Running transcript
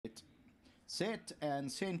set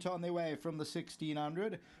and sent on their way from the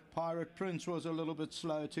 1600. Pirate Prince was a little bit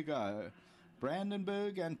slow to go.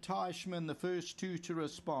 Brandenburg and TEICHMAN, the first two to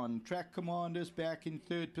respond. Track Commanders back in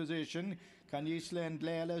third position. Kanyisla and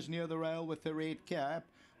Lela's near the rail with the red cap.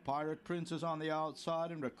 Pirate Prince is on the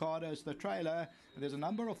outside and Ricardo's the trailer. There's a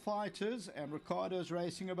number of fighters and Ricardo's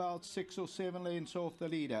racing about 6 or 7 lengths off the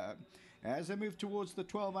leader. As they move towards the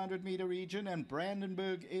 1200 meter region, and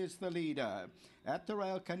Brandenburg is the leader. At the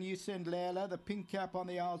rail, Kanyisla and Lela, the pink cap on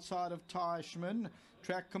the outside of TEICHMAN.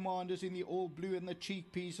 Track Commanders in the all blue and the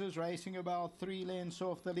cheek pieces, racing about 3 lengths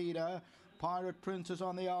off the leader. Pirate Prince is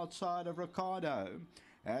on the outside of Ricardo.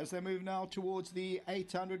 As they move now towards the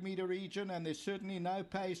 800 meter region, and there's certainly no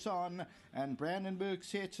pace on, and Brandenburg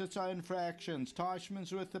sets its own fractions.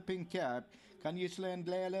 TEICHMAN's with the pink cap. Kanyisla and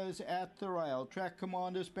Lela's at the rail. Track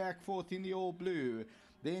Commanders back forth in the all blue.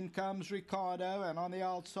 Then comes Ricardo, and on the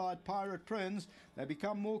outside, Pirate Prince. They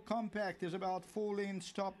become more compact. There's about 4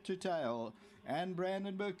 lengths top to tail. And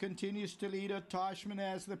Brandenburg continues to lead it. TEICHMAN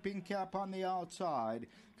has the pink cap on the outside.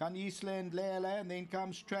 Kanyisla and Lela, and then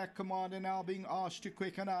comes Track Commander now being asked to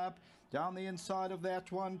quicken up. Down the inside of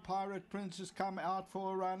that one, Pirate Prince has come out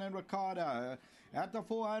for a run, and Ricardo at the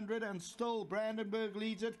 400, and still Brandenburg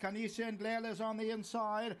leads it. Kanyisla and Lela's on the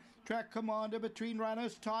inside. Track Commander between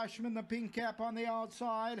runners. TEICHMAN, the pink cap on the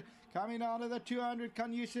outside. Coming out of the 200,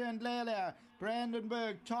 Kanyisla and Lela.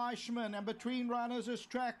 Brandenburg, TEICHMAN, and between runners is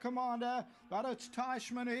Track Commander. But it's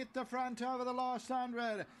TEICHMAN who hit the front over the last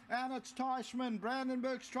 100. And it's TEICHMAN.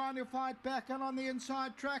 Brandenburg's trying to fight back, and on the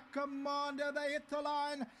inside, Track Commander. They hit the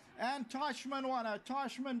line, and TEICHMAN won it.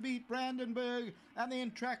 TEICHMAN beat Brandenburg, and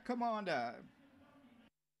then Track Commander.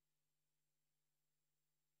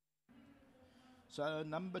 So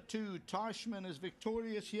number 2, TEICHMAN, is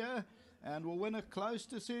victorious here and will win a close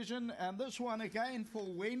decision. And this one again for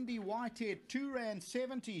Wendy Whitehead,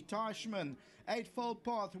 R2.70. TEICHMAN, 8-fold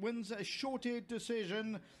path, wins a short-head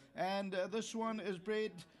decision. And this one is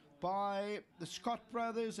bred by the Scott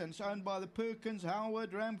brothers and it's owned by the Perkins,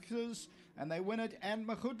 Howard, Ramkes, and they win it. And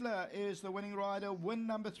Mahudla is the winning rider, win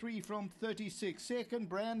number 3 from 36. Second,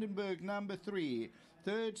 Brandenburg, number 3.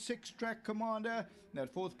 Third, 6, Track Commander.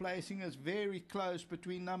 That fourth placing is very close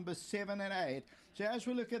between numbers 7 and 8. So as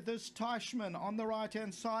we look at this, TEICHMAN on the right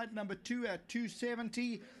hand side, number 2 at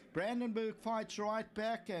 270. Brandenburg fights right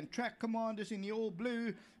back, and Track Commander's in the all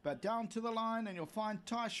blue, but down to the line, and you'll find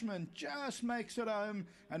TEICHMAN just makes it home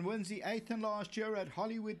and wins the 8th and last year at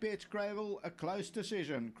Hollywoodbets Greyville, a close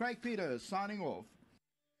decision. Craig Peters signing off.